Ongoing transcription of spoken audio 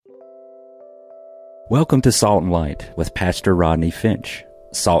Welcome to Salt and Light with Pastor Rodney Finch.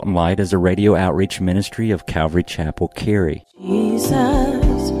 Salt and Light is a radio outreach ministry of Calvary Chapel, Cary.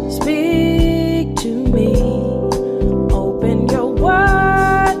 Jesus, speak to me. Open your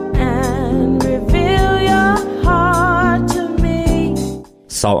word and reveal your heart to me.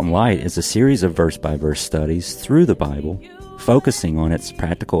 Salt and Light is a series of verse-by-verse studies through the Bible, focusing on its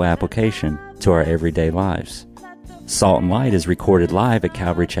practical application to our everyday lives. Salt and Light is recorded live at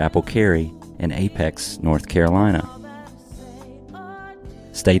Calvary Chapel, Cary in Apex, North Carolina.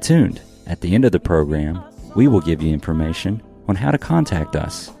 Stay tuned. At the end of the program, we will give you information on how to contact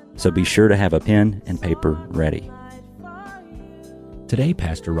us, so be sure to have a pen and paper ready. Today,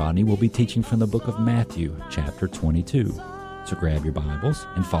 Pastor Rodney will be teaching from the book of Matthew, chapter 22. So grab your Bibles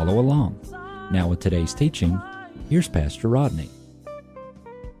and follow along. Now with today's teaching, here's Pastor Rodney.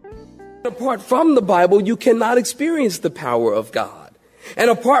 Apart from the Bible, you cannot experience the power of God.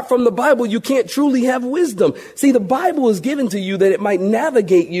 And apart from the Bible, you can't truly have wisdom. See, the Bible is given to you that it might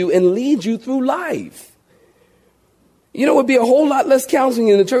navigate you and lead you through life. You know, it would be a whole lot less counseling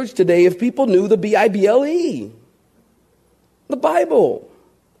in the church today if people knew the Bible, the Bible,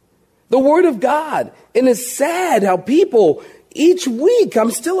 the Word of God. And it's sad how people each week,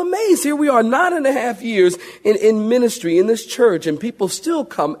 I'm still amazed. Here we are 9.5 years in ministry in this church, and people still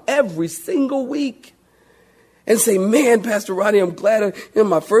come every single week and say, man, Pastor Rodney, I'm glad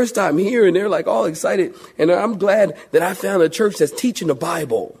my first time here. And they're like all excited. And I'm glad that I found a church that's teaching the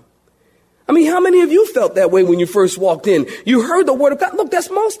Bible. I mean, how many of you felt that way when you first walked in? You heard the word of God. Look,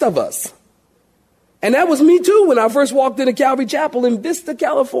 that's most of us. And that was me too when I first walked into Calvary Chapel in Vista,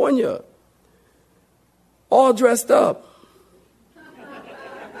 California. All dressed up.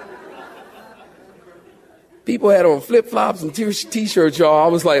 People had on flip-flops and t-shirts, y'all. I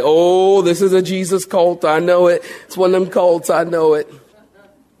was like, oh, this is a Jesus cult. I know it. It's one of them cults. I know it.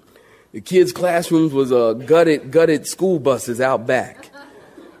 The kids' classrooms was gutted school buses out back.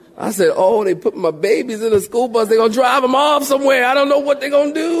 I said, oh, they put my babies in a school bus. They're going to drive them off somewhere. I don't know what they're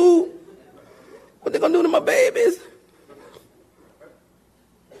going to do. What they're going to do to my babies.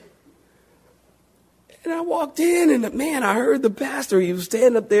 And I walked in, and man, I heard the pastor. He was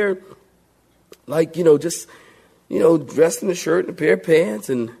standing up there like, just, dressed in a shirt and a pair of pants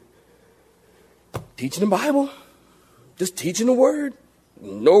and teaching the Bible, just teaching the word.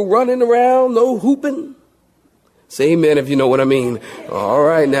 No running around, no hooping. Say amen if you know what I mean. All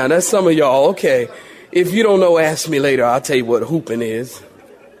right, now that's some of y'all. Okay. If you don't know, ask me later. I'll tell you what hooping is.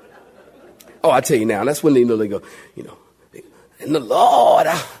 Oh, I'll tell you now. That's when they go, and the Lord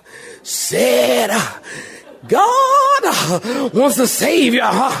said, God wants to save you.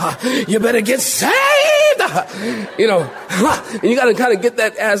 You better get saved. And you got to kind of get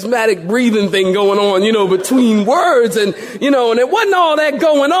that asthmatic breathing thing going on, between words and it wasn't all that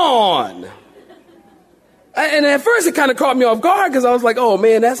going on. And at first it kind of caught me off guard because I was like, oh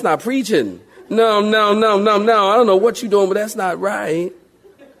man, that's not preaching. No. I don't know what you're doing, but that's not right.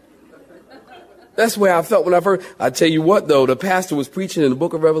 That's where I felt when I tell you what though, the pastor was preaching in the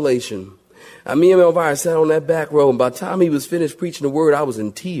book of Revelation. Me and Elvira sat on that back row, and by the time he was finished preaching the word, I was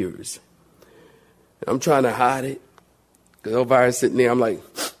in tears. I'm trying to hide it, because Elvira's sitting there, I'm like,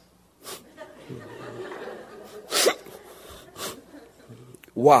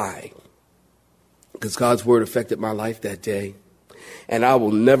 why? Because God's word affected my life that day. And I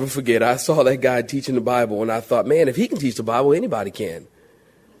will never forget, I saw that guy teaching the Bible, and I thought, man, if he can teach the Bible, anybody can.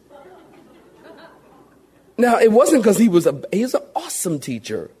 Now, it wasn't because he was an awesome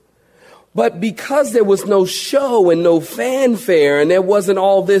teacher. But because there was no show and no fanfare and there wasn't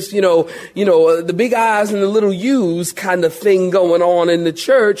all this, the big I's and the little U's kind of thing going on in the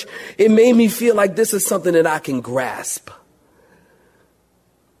church, it made me feel like this is something that I can grasp.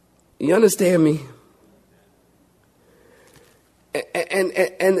 You understand me?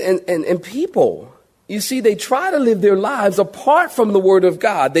 And people, you see, they try to live their lives apart from the Word of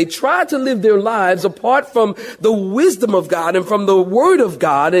God. They try to live their lives apart from the wisdom of God and from the Word of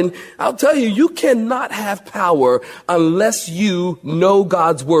God. And I'll tell you, you cannot have power unless you know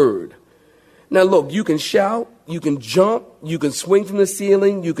God's Word. Now, look, you can shout, you can jump, you can swing from the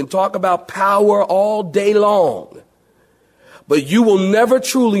ceiling, you can talk about power all day long. But you will never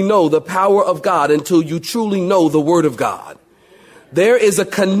truly know the power of God until you truly know the Word of God. There is a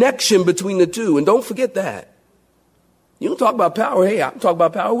connection between the two. And don't forget that. You can talk about power. Hey, I can talk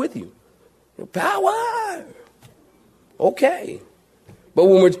about power with you. Power. Okay. But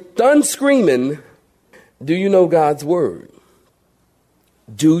when we're done screaming, do you know God's word?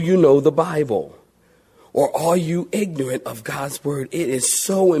 Do you know the Bible? Or are you ignorant of God's word? It is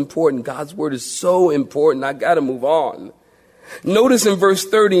so important. God's word is so important. I got to move on. Notice in verse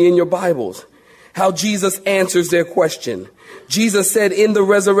 30 in your Bibles. how Jesus answers their question. Jesus said in the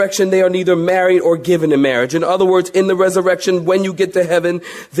resurrection, they are neither married or given in marriage. In other words, in the resurrection, when you get to heaven,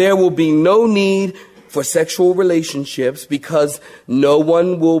 there will be no need for sexual relationships because no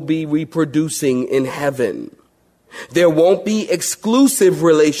one will be reproducing in heaven. There won't be exclusive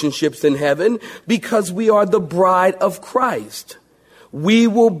relationships in heaven because we are the bride of Christ. We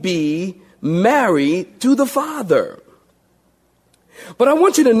will be married to the Father. But I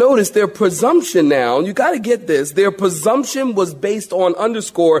want you to notice their presumption now, you got to get this, their presumption was based on,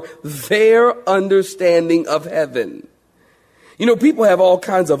 underscore, their understanding of heaven. You know, people have all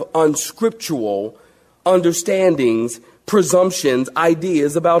kinds of unscriptural understandings, presumptions,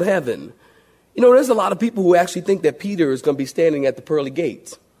 ideas about heaven. You know, there's a lot of people who actually think that Peter is going to be standing at the pearly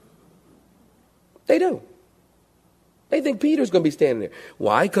gates. They do. They think Peter's going to be standing there.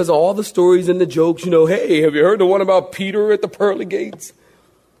 Why? Because all the stories and the jokes, you know, hey, have you heard the one about Peter at the pearly gates?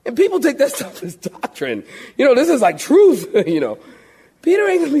 And people take that stuff as doctrine. You know, this is like truth, you know. Peter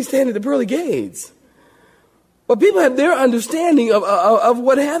ain't going to be standing at the pearly gates. But people have their understanding of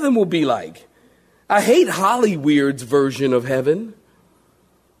what heaven will be like. I hate Hollywood's version of heaven.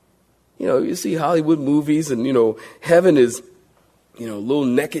 You know, you see Hollywood movies and, you know, heaven is, you know, little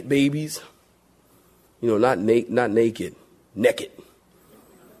naked babies. You know, not naked, naked.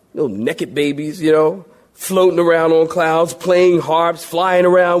 Little naked babies, you know, floating around on clouds, playing harps, flying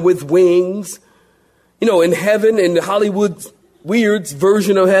around with wings. You know, in heaven, in the Hollywood weird's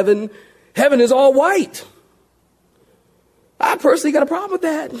version of heaven, heaven is all white. I personally got a problem with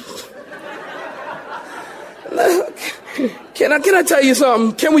that. Look, can I tell you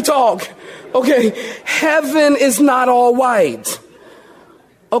something? Can we talk? Okay, heaven is not all white.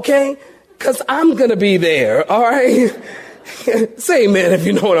 Okay? Because I'm going to be there, all right? Say amen if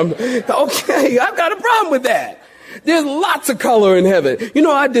you know what I'm... Okay, I've got a problem with that. There's lots of color in heaven. You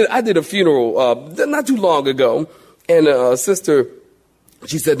know, I did a funeral not too long ago, and a sister,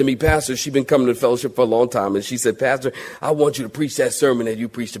 she said to me, Pastor, she'd been coming to the fellowship for a long time, and she said, Pastor, I want you to preach that sermon that you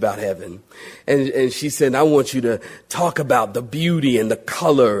preached about heaven. And she said, I want you to talk about the beauty and the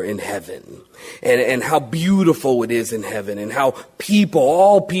color in heaven. And how beautiful it is in heaven and how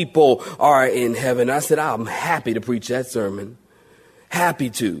all people are in heaven. I said, I'm happy to preach that sermon.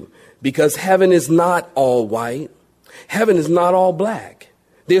 Happy to. Because heaven is not all white. Heaven is not all black.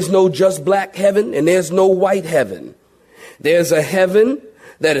 There's no just black heaven and there's no white heaven. There's a heaven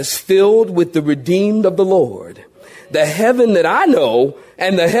that is filled with the redeemed of the Lord. The heaven that I know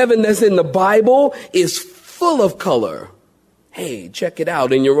and the heaven that's in the Bible is full of color. Hey, check it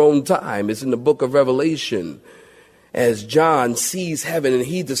out in your own time. It's in the book of Revelation. As John sees heaven and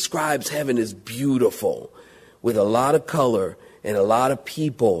he describes heaven as beautiful with a lot of color and a lot of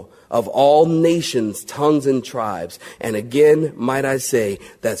people of all nations, tongues, and tribes. And again, might I say,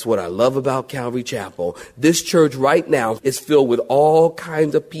 that's what I love about Calvary Chapel. This church right now is filled with all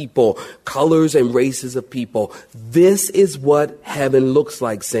kinds of people, colors and races of people. This is what heaven looks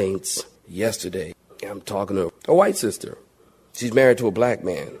like, saints. Yesterday, I'm talking to a white sister. She's married to a black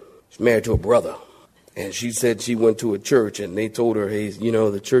man. She's married to a brother. And she said she went to a church and they told her, hey, you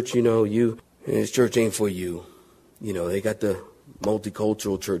know, the church, you know, this church ain't for you. You know, they got the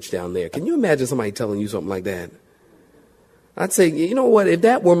multicultural church down there. Can you imagine somebody telling you something like that? I'd say, you know what, if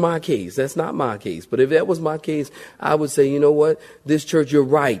that were my case, that's not my case, but if that was my case, I would say, you know what, this church, you're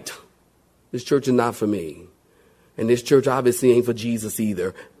right. This church is not for me. And this church obviously ain't for Jesus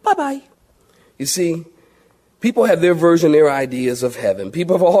either. Bye-bye. You see, people have their version, their ideas of heaven.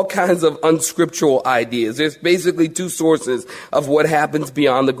 People have all kinds of unscriptural ideas. There's basically two sources of what happens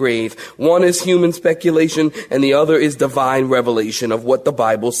beyond the grave. One is human speculation, and the other is divine revelation of what the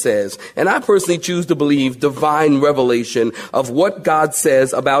Bible says. And I personally choose to believe divine revelation of what God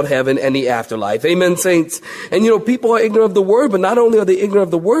says about heaven and the afterlife. Amen, saints? And you know, people are ignorant of the word, but not only are they ignorant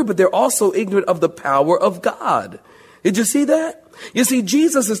of the word, but they're also ignorant of the power of God. Did you see that? You see,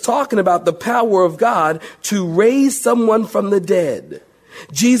 Jesus is talking about the power of God to raise someone from the dead.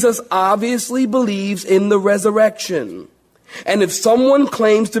 Jesus obviously believes in the resurrection. And if someone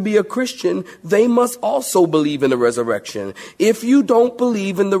claims to be a Christian, they must also believe in the resurrection. If you don't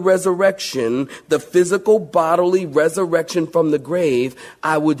believe in the resurrection, the physical bodily resurrection from the grave,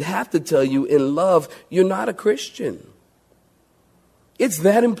 I would have to tell you in love, you're not a Christian. It's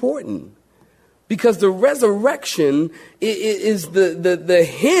that important. Because the resurrection is the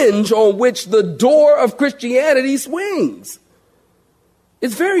hinge on which the door of Christianity swings.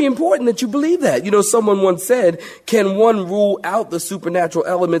 It's very important that you believe that. You know, someone once said, can one rule out the supernatural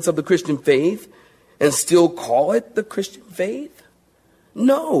elements of the Christian faith and still call it the Christian faith?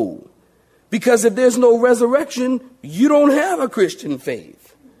 No. Because if there's no resurrection, you don't have a Christian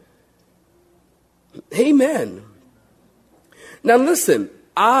faith. Amen. Now listen,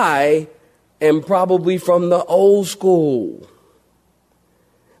 I am probably from the old school,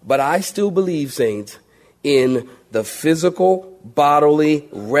 but I still believe, saints, in the physical, bodily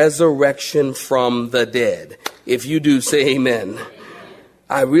resurrection from the dead. If you do, say amen.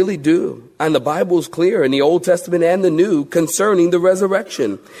 I really do. And the Bible is clear in the Old Testament and the New concerning the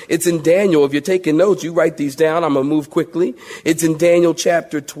resurrection. It's in Daniel. If you're taking notes, you write these down. I'm going to move quickly. It's in Daniel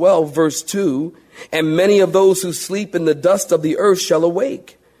chapter 12, verse 2. And many of those who sleep in the dust of the earth shall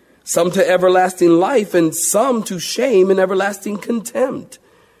awake, some to everlasting life and some to shame and everlasting contempt.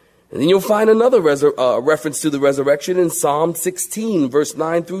 And then you'll find another reference to the resurrection in Psalm 16, verse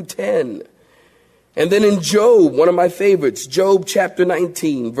 9 through 10. And then in Job, one of my favorites, Job chapter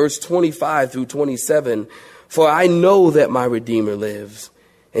 19, verse 25 through 27. For I know that my Redeemer lives,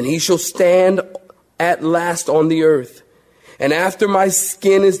 and he shall stand at last on the earth. And after my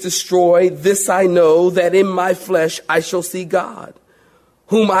skin is destroyed, this I know, that in my flesh I shall see God,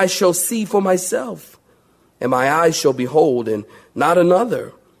 whom I shall see for myself, and my eyes shall behold, and not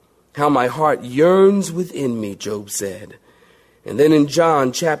another. How my heart yearns within me, Job said. And then in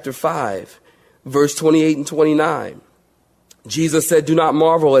John chapter 5, verse 28 and 29, Jesus said, do not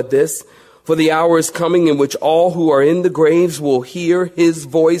marvel at this, for the hour is coming in which all who are in the graves will hear his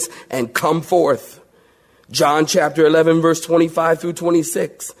voice and come forth. John chapter 11, verse 25 through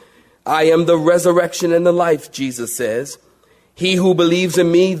 26. I am the resurrection and the life, Jesus says. He who believes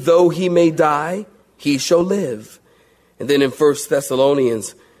in me, though he may die, he shall live. And then in 1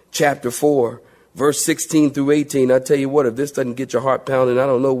 Thessalonians chapter 4, verse 16 through 18, I tell you what, if this doesn't get your heart pounding, I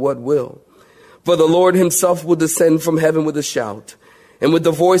don't know what will. For the Lord himself will descend from heaven with a shout, and with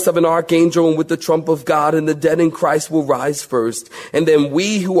the voice of an archangel, and with the trump of God, and the dead in Christ will rise first. And then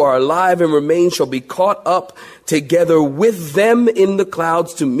we who are alive and remain shall be caught up together with them in the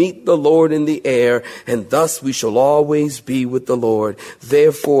clouds to meet the Lord in the air. And thus we shall always be with the Lord.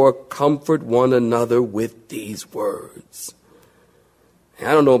 Therefore, comfort one another with these words.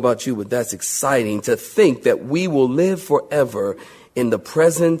 I don't know about you, but that's exciting to think that we will live forever in the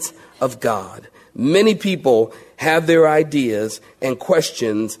presence of God. Many people have their ideas and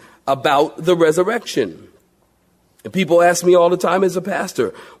questions about the resurrection. And people ask me all the time as a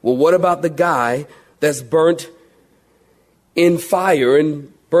pastor, well, what about the guy that's burnt in fire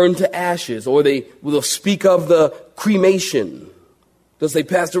and burned to ashes? Or they'll speak of the cremation. They'll say,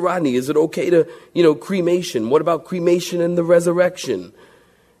 Pastor Rodney, is it okay to, cremation? What about cremation and the resurrection?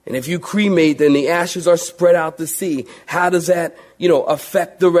 And if you cremate, then the ashes are spread out to sea. How does that,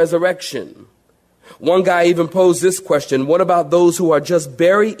 affect the resurrection? One guy even posed this question. What about those who are just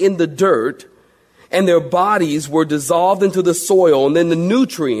buried in the dirt and their bodies were dissolved into the soil, and then the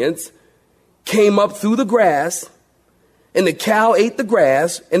nutrients came up through the grass, and the cow ate the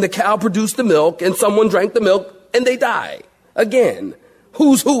grass, and the cow produced the milk, and someone drank the milk, and they die? Again,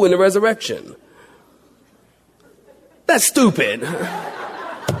 who's who in the resurrection? That's stupid.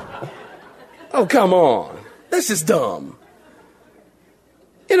 Oh, come on. That's just dumb.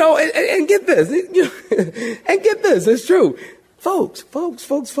 And get this. And get this. It's true. Folks.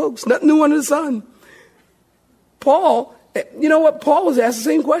 Nothing new under the sun. Paul, Paul was asked the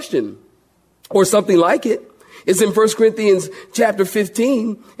same question. Or something like it. It's in 1 Corinthians chapter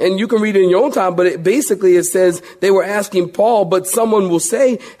 15. And you can read it in your own time. But it says they were asking Paul, but someone will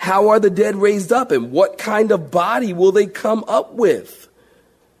say, how are the dead raised up? And what kind of body will they come up with?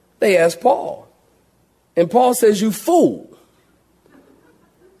 They asked Paul. And Paul says, you fool.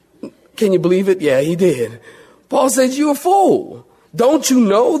 Can you believe it? Yeah, he did. Paul says, you're a fool. Don't you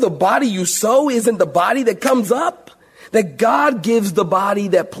know the body you sow isn't the body that comes up? That God gives the body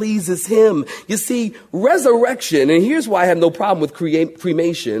that pleases him. You see, resurrection, and here's why I have no problem with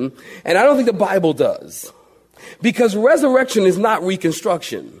cremation, and I don't think the Bible does. Because resurrection is not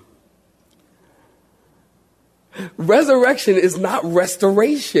reconstruction. Resurrection is not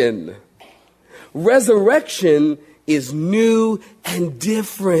restoration. Resurrection is new and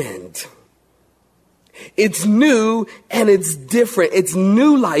different. It's new and it's different. It's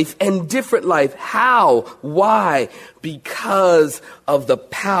new life and different life. How? Why? Because of the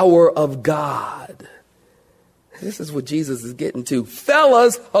power of God. This is what Jesus is getting to.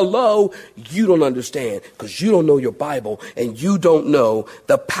 Fellas, hello, you don't understand because you don't know your Bible and you don't know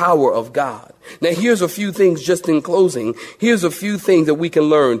the power of God. Now, here's a few things just in closing. Here's a few things that we can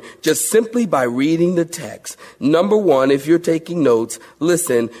learn just simply by reading the text. Number one, if you're taking notes,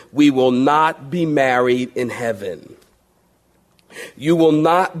 listen, we will not be married in heaven. You will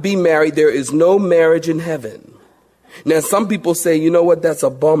not be married. There is no marriage in heaven. Now, some people say, you know what, that's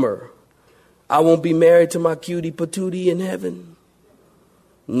a bummer. I won't be married to my cutie patootie in heaven.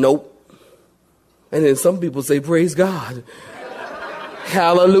 Nope. And then some people say, praise God.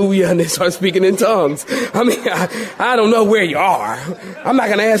 Hallelujah. And they start speaking in tongues. I mean, I don't know where you are. I'm not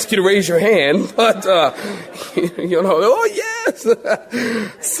going to ask you to raise your hand, but, oh yes.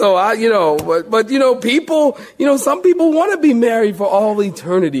 So people, some people want to be married for all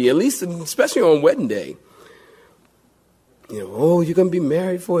eternity, at least, especially on wedding day. You're going to be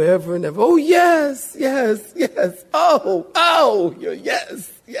married forever and ever. Oh, yes, yes, yes. Oh,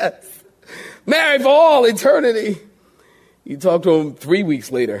 yes, yes. Married for all eternity. You talk to him 3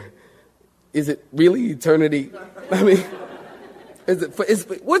 weeks later. Is it really eternity? I mean,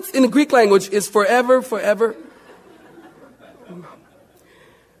 what's in the Greek language is forever, forever.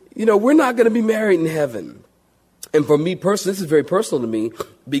 We're not going to be married in heaven. And for me personally, this is very personal to me,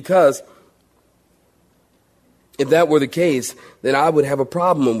 because if that were the case, then I would have a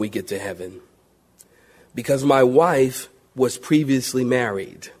problem when we get to heaven. Because my wife was previously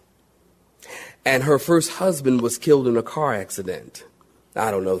married. And her first husband was killed in a car accident.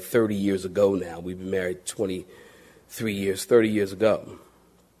 I don't know, 30 years ago now. We've been married 30 years ago.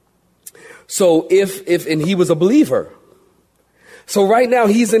 So and he was a believer. So right now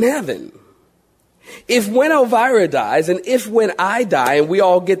he's in heaven. If when Elvira dies, and if when I die and we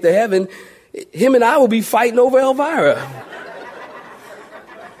all get to heaven, him and I will be fighting over Elvira.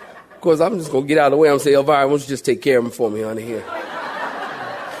 Of course, I'm just going to get out of the way and say, Elvira, why don't you just take care of him for me, honey, here.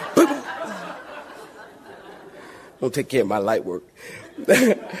 Won't take care of my light work.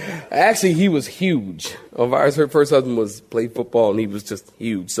 Actually, he was huge. Elvira's her first husband played football, and he was just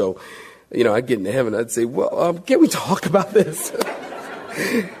huge. So, I'd get into heaven, I'd say, well, can we talk about this?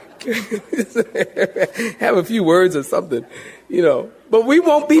 Have a few words or something, But we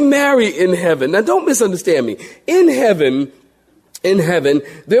won't be married in heaven. Now, don't misunderstand me. In heaven,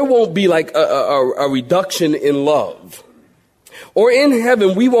 there won't be like a reduction in love. Or in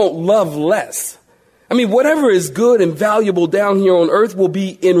heaven, we won't love less. I mean, whatever is good and valuable down here on earth will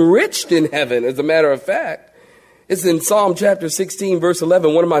be enriched in heaven, as a matter of fact. It's in Psalm chapter 16, verse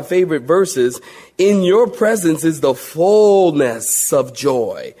 11, one of my favorite verses. In your presence is the fullness of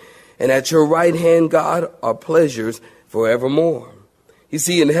joy, and at your right hand, God, are pleasures forevermore. You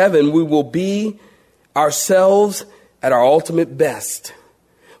see, in heaven, we will be ourselves at our ultimate best.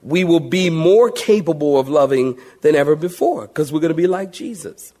 We will be more capable of loving than ever before, because we're going to be like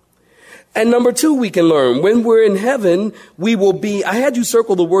Jesus. And number two, we can learn when we're in heaven, we will be, I had you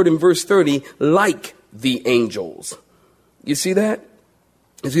circle the word in verse 30, like the angels. You see that?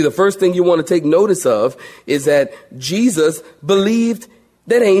 You see, the first thing you want to take notice of is that Jesus believed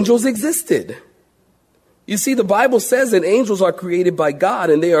that angels existed. You see, the Bible says that angels are created by God,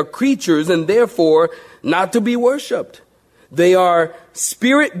 and they are creatures and therefore not to be worshiped. They are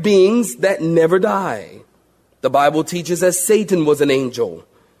spirit beings that never die. The Bible teaches that Satan was an angel,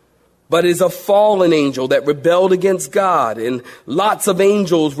 but is a fallen angel that rebelled against God, and lots of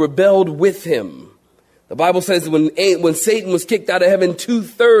angels rebelled with him. The Bible says when Satan was kicked out of heaven,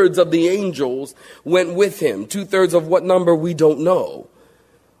 2/3 of the angels went with him. 2/3 of what number, we don't know.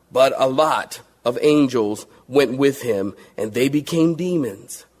 But a lot of angels went with him, and they became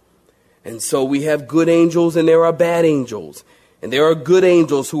demons. And so we have good angels and there are bad angels. And there are good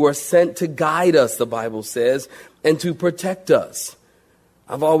angels who are sent to guide us, the Bible says, and to protect us.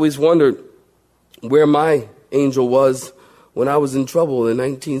 I've always wondered where my angel was when I was in trouble in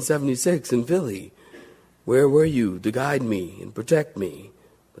 1976 in Philly. Where were you to guide me and protect me?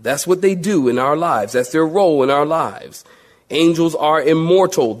 But that's what they do in our lives. That's their role in our lives. Angels are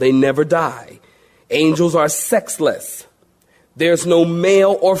immortal. They never die. Angels are sexless. There's no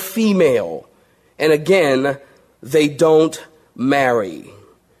male or female. And again, they don't marry.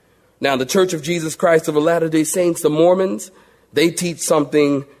 Now, the Church of Jesus Christ of Latter-day Saints, the Mormons, they teach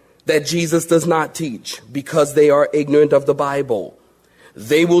something that Jesus does not teach because they are ignorant of the Bible.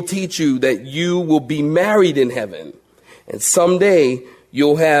 They will teach you that you will be married in heaven. And someday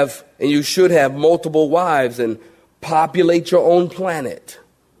you'll have, and you should have, multiple wives and populate your own planet.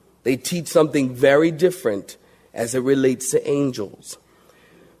 They teach something very different as it relates to angels.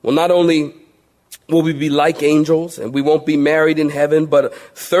 Well, not only will we be like angels and we won't be married in heaven, but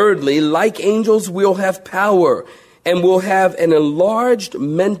thirdly, like angels, we'll have power and we'll have an enlarged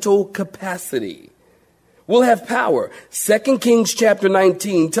mental capacity. We'll have power. 2 Kings chapter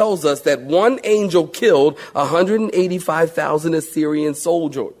 19 tells us that one angel killed 185,000 Assyrian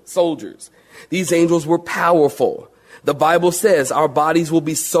soldiers. These angels were powerful. The Bible says our bodies will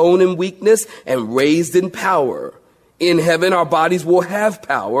be sown in weakness and raised in power. In heaven, our bodies will have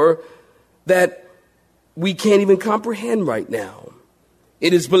power that we can't even comprehend right now.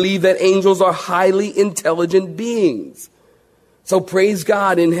 It is believed that angels are highly intelligent beings. So praise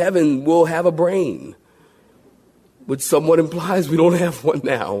God, in heaven we'll have a brain, which somewhat implies we don't have one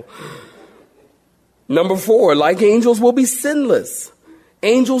now. Number 4, like angels, we'll be sinless.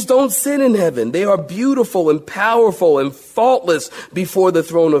 Angels don't sin in heaven. They are beautiful and powerful and faultless before the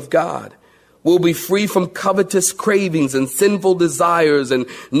throne of God. We'll be free from covetous cravings and sinful desires and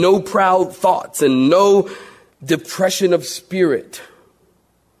no proud thoughts and no depression of spirit.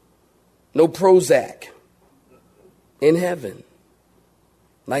 No Prozac in heaven.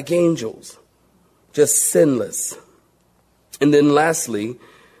 Like angels, just sinless. And then lastly,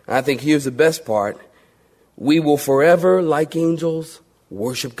 I think here's the best part. We will forever, like angels,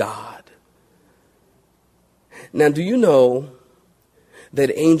 worship God. Now, do you know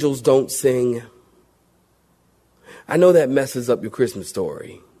that angels don't sing? I know that messes up your Christmas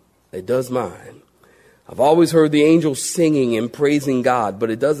story. It does mine. I've always heard the angels singing and praising God,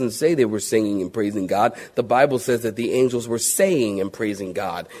 but it doesn't say they were singing and praising God. The Bible says that the angels were saying and praising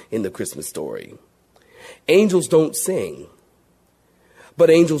God in the Christmas story. Angels don't sing, but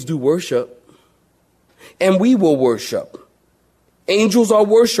angels do worship. And we will worship. Angels are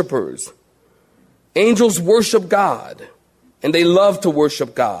worshipers. Angels worship God, and they love to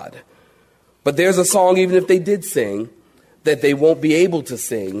worship God. But there's a song, even if they did sing, that they won't be able to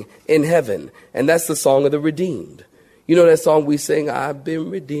sing in heaven. And that's the song of the redeemed. You know that song we sing, I've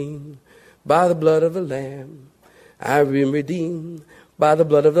been redeemed by the blood of the Lamb. I've been redeemed by the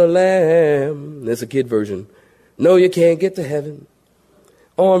blood of the Lamb. There's a kid version. No, you can't get to heaven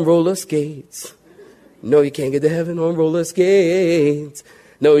on roller skates. No, you can't get to heaven on roller skates.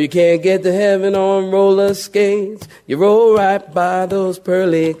 No, you can't get to heaven on roller skates. You roll right by those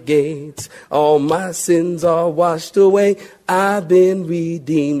pearly gates. All my sins are washed away. I've been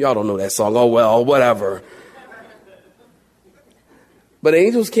redeemed. Y'all don't know that song. Oh, well, whatever. But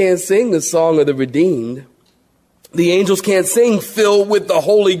angels can't sing the song of the redeemed. The angels can't sing filled with the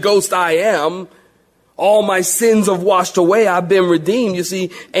Holy Ghost I am. All my sins have washed away. I've been redeemed. You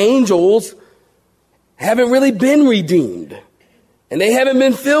see, angels haven't really been redeemed. And they haven't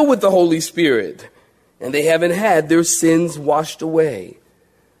been filled with the Holy Spirit. And they haven't had their sins washed away.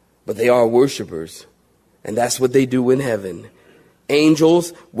 But they are worshipers. And that's what they do in heaven.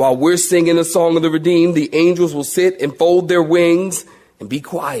 Angels, while we're singing the song of the redeemed, the angels will sit and fold their wings and be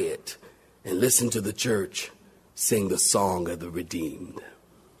quiet and listen to the church sing the song of the redeemed.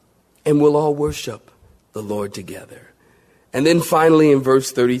 And we'll all worship the Lord together. And then finally in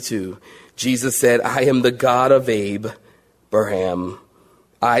verse 32, Jesus said, I am the God of Abraham,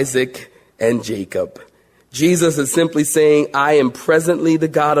 Isaac, and Jacob. Jesus is simply saying, I am presently the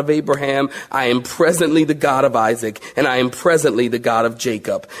God of Abraham, I am presently the God of Isaac, and I am presently the God of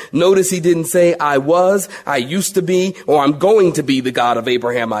Jacob. Notice he didn't say, I was, I used to be, or I'm going to be the God of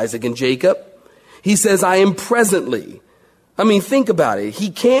Abraham, Isaac, and Jacob. He says, I am presently. I mean, think about it. He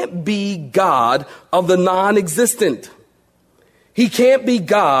can't be God of the non-existent. He can't be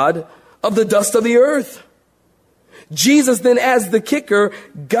God of the dust of the earth. Jesus then adds the kicker,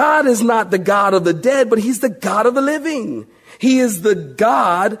 God is not the God of the dead, but he's the God of the living. He is the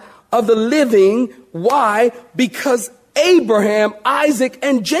God of the living. Why? Because Abraham, Isaac,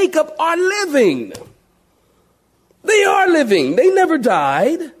 and Jacob are living. They are living. They never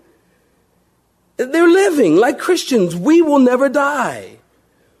died. They're living like Christians. We will never die.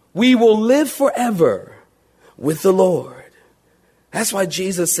 We will live forever with the Lord. That's why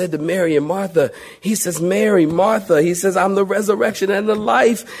Jesus said to Mary and Martha, he says, Mary, Martha, he says, I'm the resurrection and the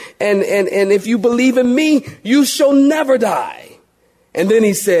life. And if you believe in me, you shall never die. And then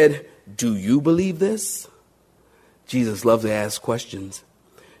he said, do you believe this? Jesus loves to ask questions.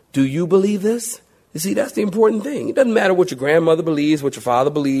 Do you believe this? You see, that's the important thing. It doesn't matter what your grandmother believes, what your father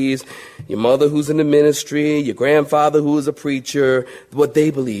believes, your mother who's in the ministry, your grandfather who is a preacher, what they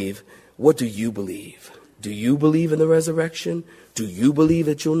believe. What do you believe? Do you believe in the resurrection? Do you believe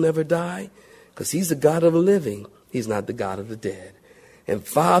that you'll never die? Because he's the God of the living. He's not the God of the dead. And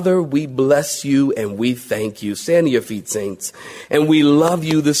Father, we bless you and we thank you. Stand to your feet, saints. And we love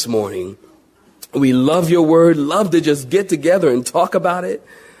you this morning. We love your word. Love to just get together and talk about it.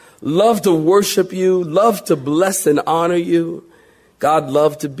 Love to worship you. Love to bless and honor you. God,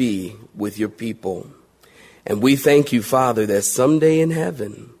 love to be with your people. And we thank you, Father, that someday in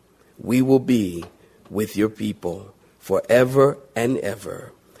heaven we will be with your people forever and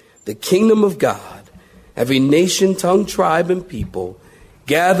ever. The kingdom of God, every nation, tongue, tribe, and people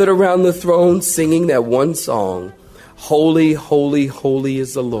gathered around the throne singing that one song, Holy, holy, holy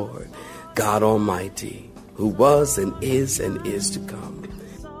is the Lord, God Almighty, who was and is to come.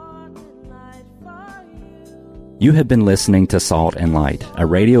 You have been listening to Salt and Light, a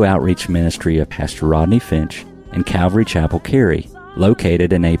radio outreach ministry of Pastor Rodney Finch and Calvary Chapel Cary,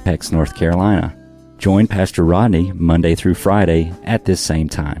 located in Apex, North Carolina. Join Pastor Rodney Monday through Friday at this same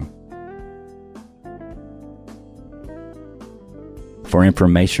time. For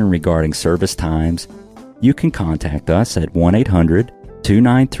information regarding service times, you can contact us at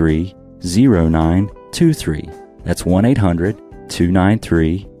 1-800-293-0923. That's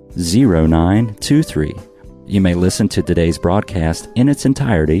 1-800-293-0923. You may listen to today's broadcast in its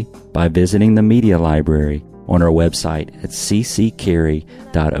entirety by visiting the media library on our website at cccary.org.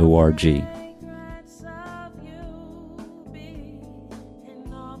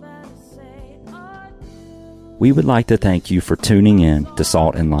 We would like to thank you for tuning in to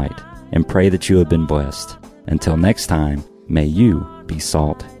Salt and Light and pray that you have been blessed. Until next time, may you be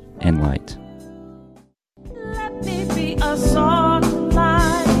salt and light.